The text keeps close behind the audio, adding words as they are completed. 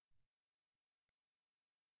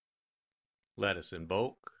Let us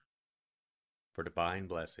invoke for divine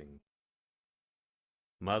blessing.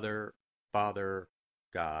 Mother, Father,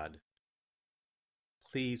 God,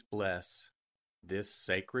 please bless this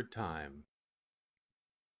sacred time.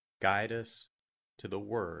 Guide us to the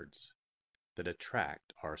words that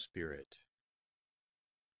attract our spirit.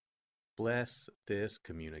 Bless this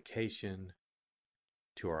communication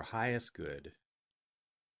to our highest good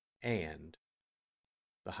and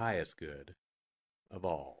the highest good of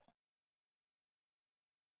all.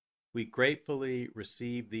 We gratefully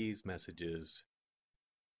receive these messages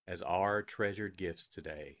as our treasured gifts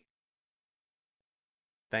today.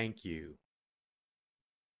 Thank you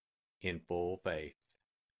in full faith.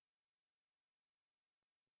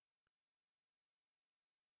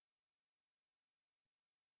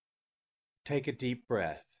 Take a deep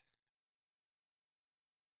breath.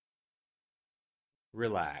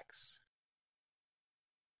 Relax.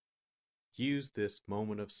 Use this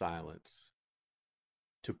moment of silence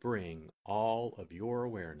to bring all of your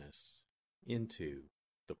awareness into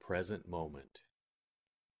the present moment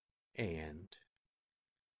and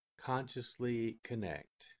consciously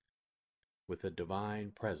connect with the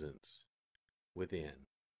divine presence within.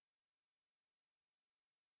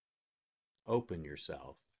 Open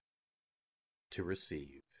yourself to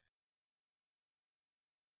receive.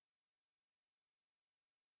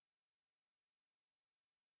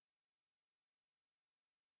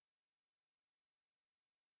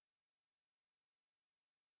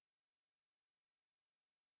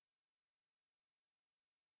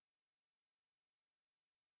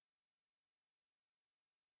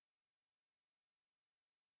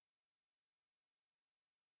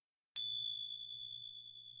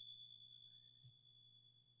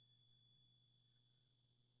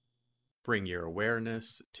 Bring your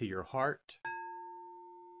awareness to your heart.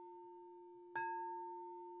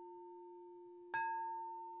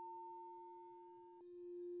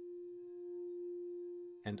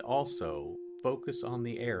 And also focus on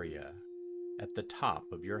the area at the top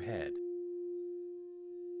of your head.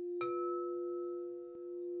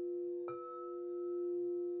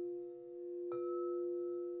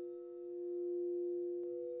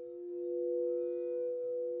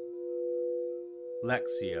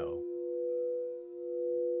 Lectio.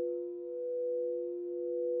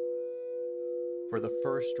 For the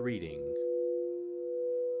first reading,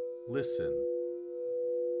 listen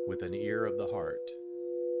with an ear of the heart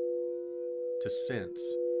to sense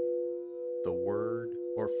the word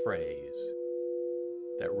or phrase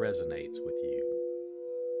that resonates with you.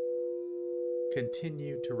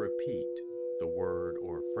 Continue to repeat the word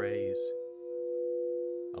or phrase.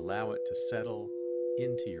 Allow it to settle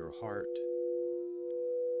into your heart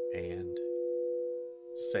and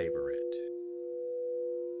savor it.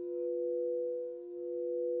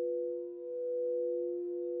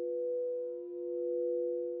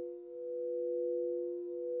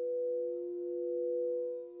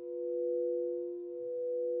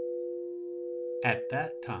 At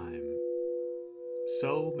that time,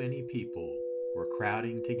 so many people were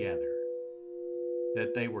crowding together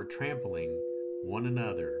that they were trampling one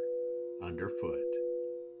another underfoot.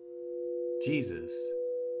 Jesus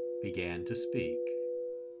began to speak,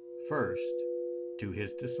 first to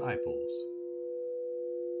his disciples.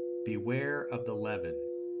 Beware of the leaven,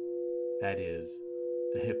 that is,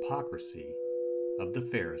 the hypocrisy of the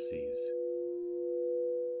Pharisees.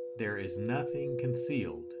 There is nothing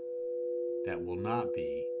concealed that will not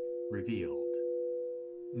be revealed,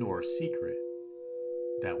 nor secret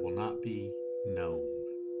that will not be known.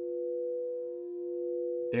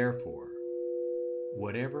 Therefore,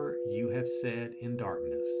 whatever you have said in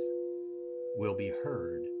darkness will be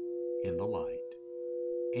heard in the light,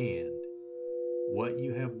 and what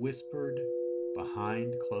you have whispered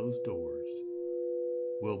behind closed doors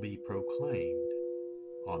will be proclaimed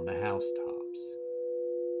on the housetops.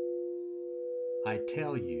 I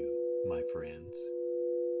tell you, my friends,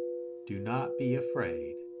 do not be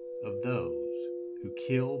afraid of those who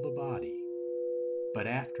kill the body, but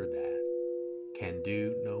after that can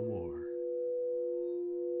do no more.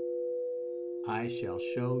 I shall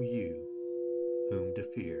show you whom to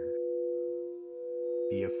fear.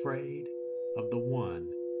 Be afraid of the one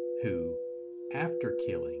who, after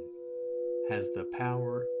killing, has the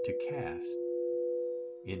power to cast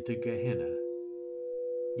into Gehenna.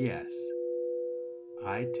 Yes,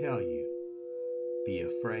 I tell you, be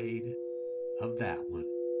afraid of that one.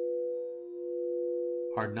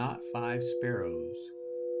 Are not 5 sparrows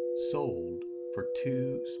sold for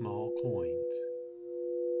 2 small coins?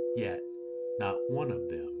 Yet not one of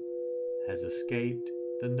them has escaped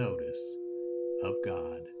the notice of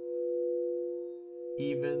God.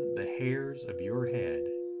 Even the hairs of your head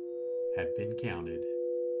have been counted.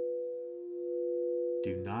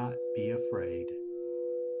 Do not be afraid.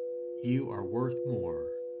 You are worth more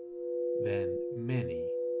than many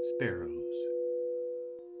sparrows.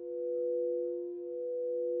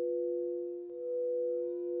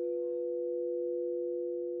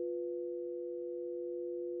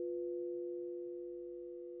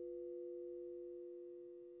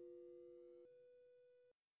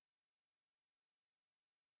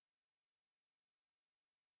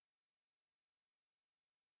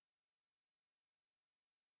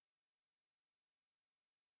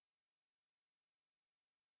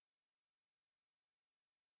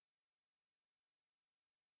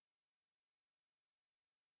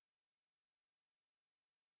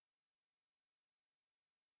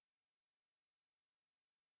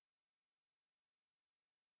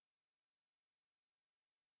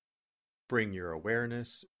 Bring your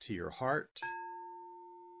awareness to your heart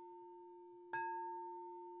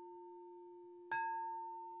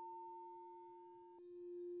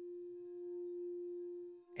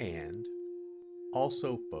and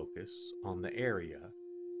also focus on the area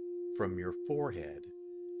from your forehead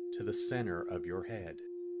to the center of your head.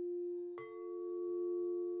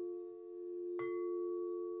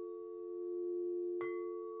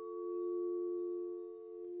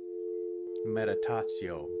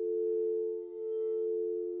 Meditatio.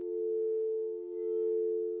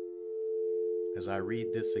 As I read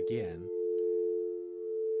this again,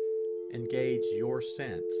 engage your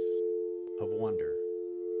sense of wonder.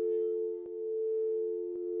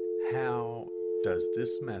 How does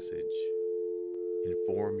this message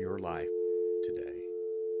inform your life today?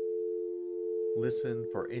 Listen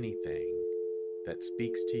for anything that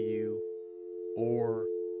speaks to you or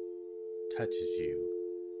touches you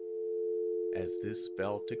as this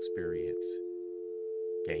felt experience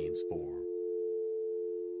gains form.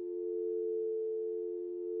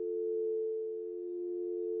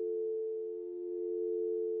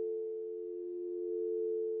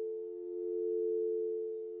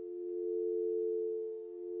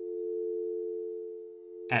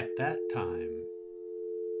 At that time,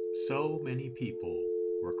 so many people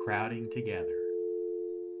were crowding together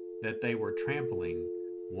that they were trampling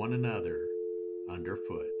one another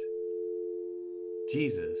underfoot.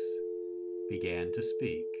 Jesus began to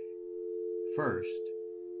speak, first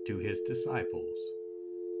to his disciples.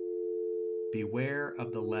 Beware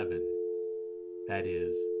of the leaven, that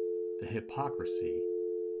is, the hypocrisy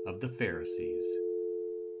of the Pharisees.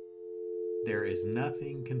 There is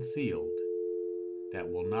nothing concealed that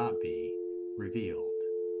will not be revealed,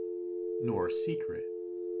 nor secret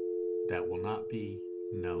that will not be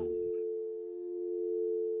known.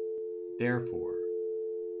 Therefore,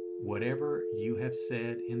 whatever you have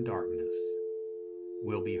said in darkness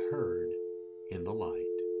will be heard in the light,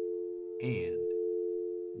 and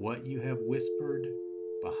what you have whispered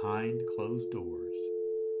behind closed doors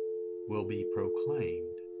will be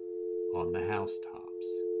proclaimed on the housetops.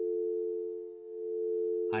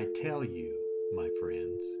 I tell you, my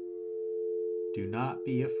friends, do not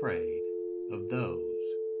be afraid of those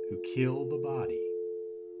who kill the body,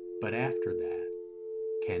 but after that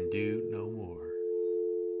can do no more.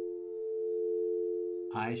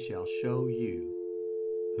 I shall show you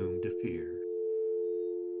whom to fear.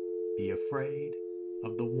 Be afraid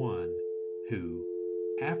of the one who,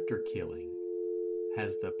 after killing,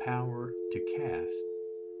 has the power to cast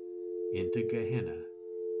into Gehenna.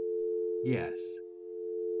 Yes,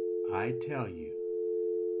 I tell you,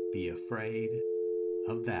 be afraid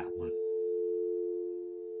of that one.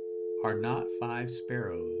 Are not 5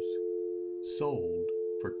 sparrows sold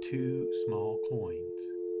for 2 small coins?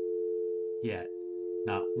 Yet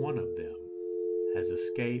not one of them has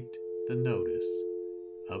escaped the notice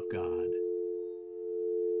of God.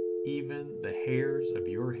 Even the hairs of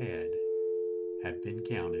your head have been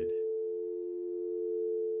counted.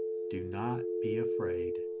 Do not be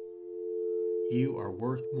afraid. You are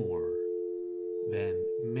worth more than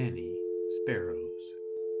many sparrows.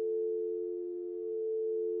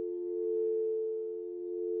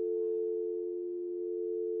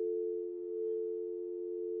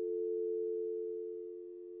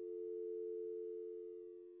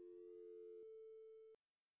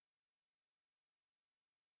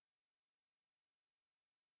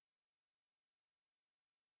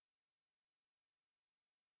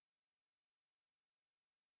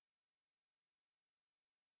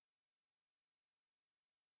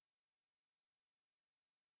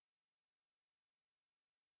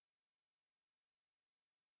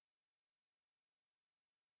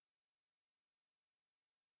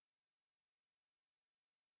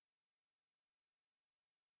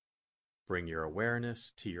 Bring your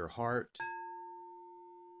awareness to your heart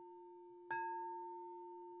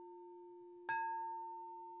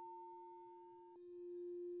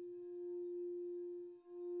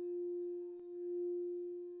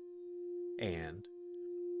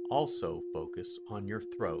also focus on your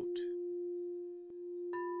throat.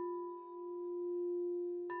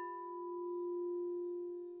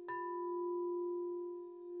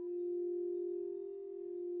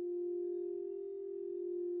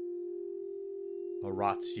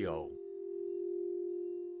 Oratio.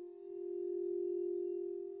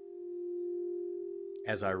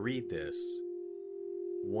 As I read this,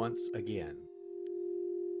 once again,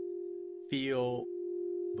 feel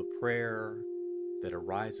the prayer that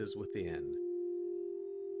arises within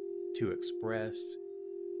to express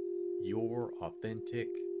your authentic,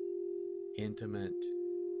 intimate,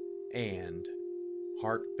 and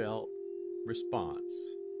heartfelt response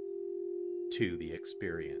to the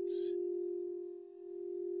experience.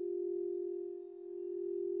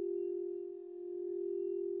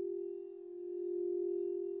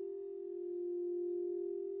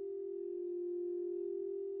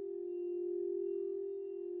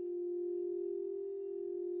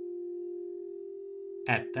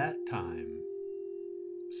 At that time,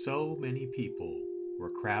 so many people were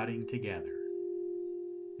crowding together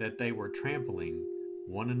that they were trampling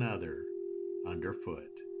one another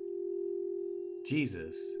underfoot.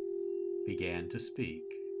 Jesus began to speak,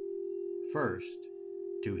 first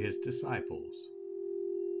to his disciples.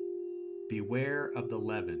 Beware of the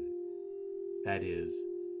leaven, that is,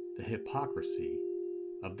 the hypocrisy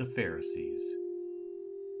of the Pharisees.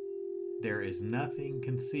 There is nothing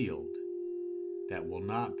concealed that will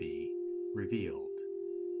not be revealed,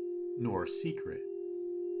 nor secret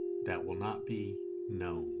that will not be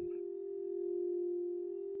known.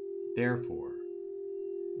 Therefore,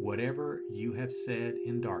 whatever you have said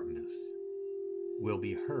in darkness will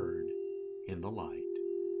be heard in the light,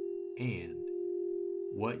 and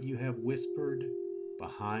what you have whispered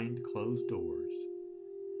behind closed doors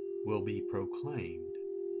will be proclaimed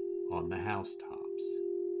on the housetops.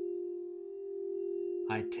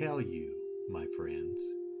 I tell you, my friends,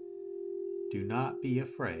 do not be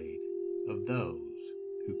afraid of those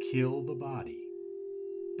who kill the body,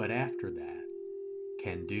 but after that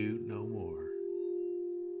can do no more.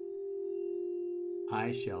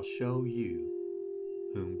 I shall show you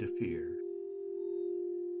whom to fear.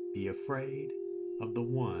 Be afraid of the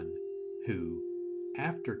one who,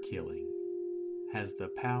 after killing, has the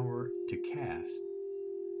power to cast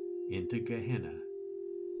into Gehenna.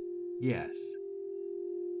 Yes,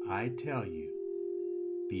 I tell you,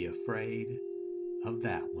 be afraid of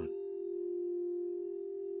that one.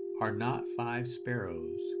 Are not 5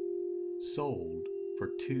 sparrows sold for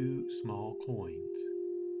 2 small coins?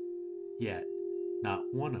 Yet not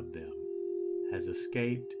one of them has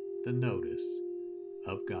escaped the notice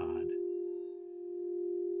of God.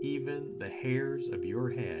 Even the hairs of your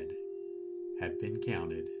head have been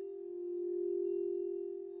counted.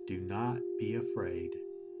 Do not be afraid.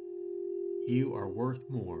 You are worth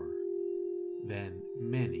more than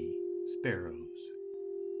many sparrows.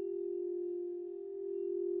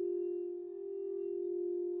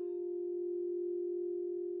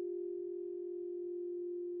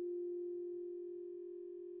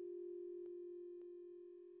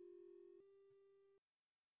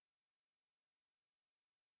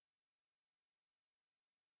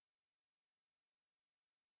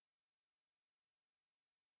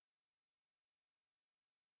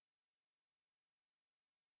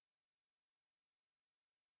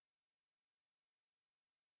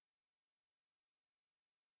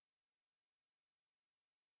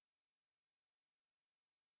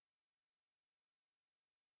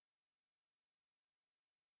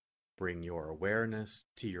 Bring your awareness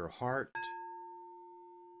to your heart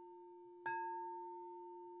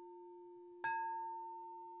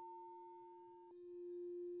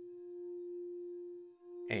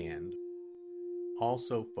and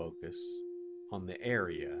also focus on the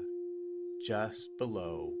area just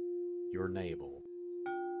below your navel.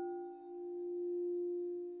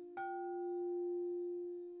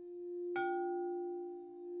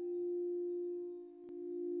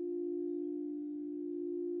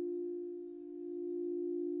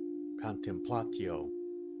 Contemplatio.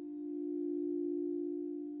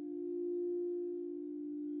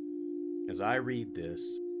 As I read this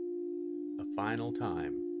a final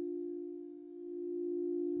time,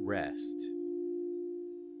 rest.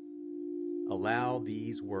 Allow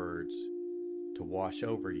these words to wash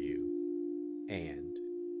over you and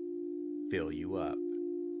fill you up.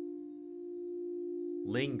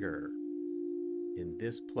 Linger in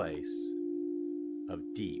this place of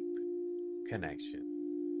deep connection.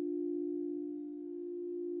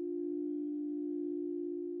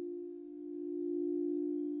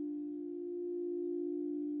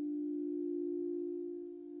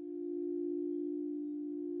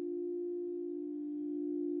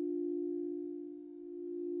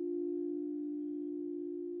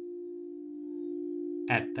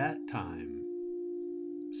 At that time,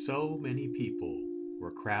 so many people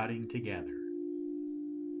were crowding together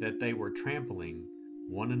that they were trampling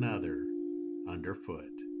one another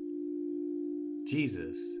underfoot.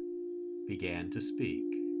 Jesus began to speak,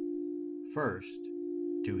 first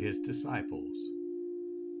to his disciples.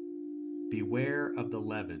 Beware of the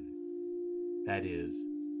leaven, that is,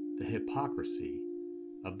 the hypocrisy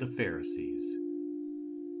of the Pharisees.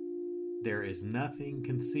 There is nothing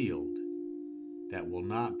concealed that will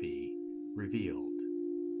not be revealed,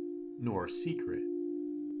 nor secret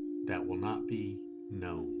that will not be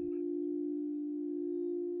known.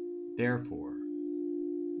 Therefore,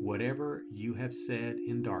 whatever you have said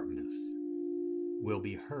in darkness will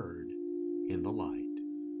be heard in the light,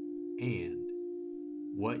 and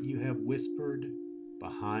what you have whispered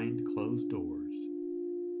behind closed doors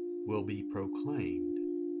will be proclaimed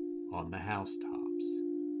on the housetops.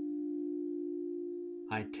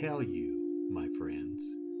 I tell you, my friends,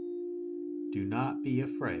 do not be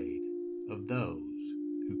afraid of those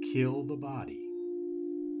who kill the body,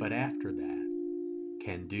 but after that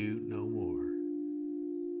can do no more.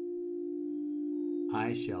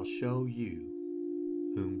 I shall show you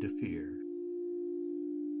whom to fear.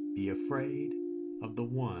 Be afraid of the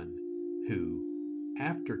one who,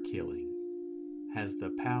 after killing, has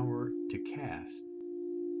the power to cast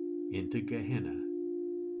into Gehenna.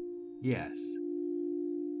 Yes,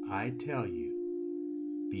 I tell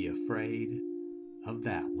you, be afraid of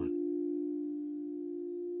that one.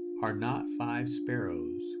 Are not 5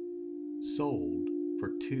 sparrows sold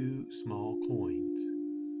for 2 small coins?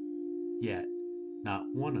 Yet not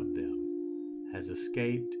one of them has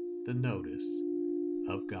escaped the notice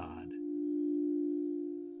of God.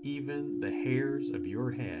 Even the hairs of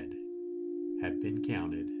your head have been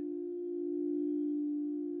counted.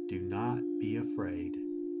 Do not be afraid.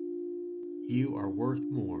 You are worth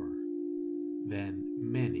more than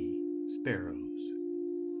many sparrows.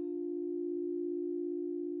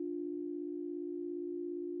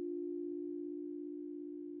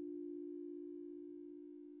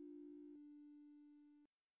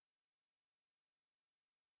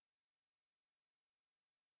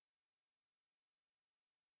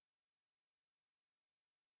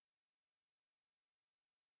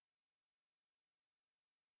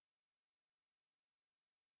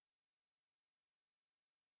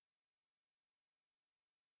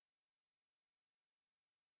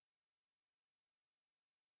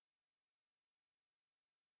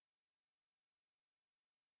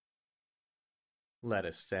 Let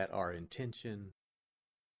us set our intention.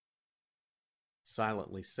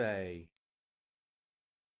 Silently say,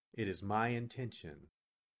 it is my intention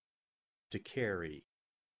to carry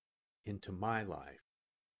into my life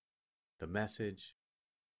the message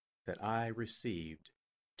that I received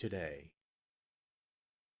today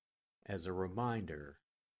as a reminder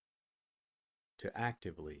to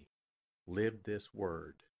actively live this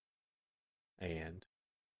word and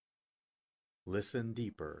listen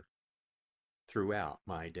deeper throughout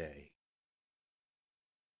my day.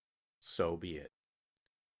 So be it.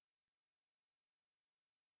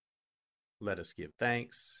 Let us give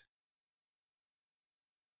thanks.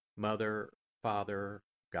 Mother, Father,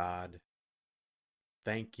 God,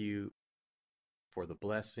 thank you for the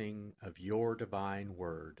blessing of your divine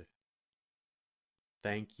word.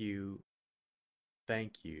 Thank you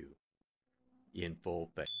in full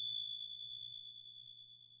faith.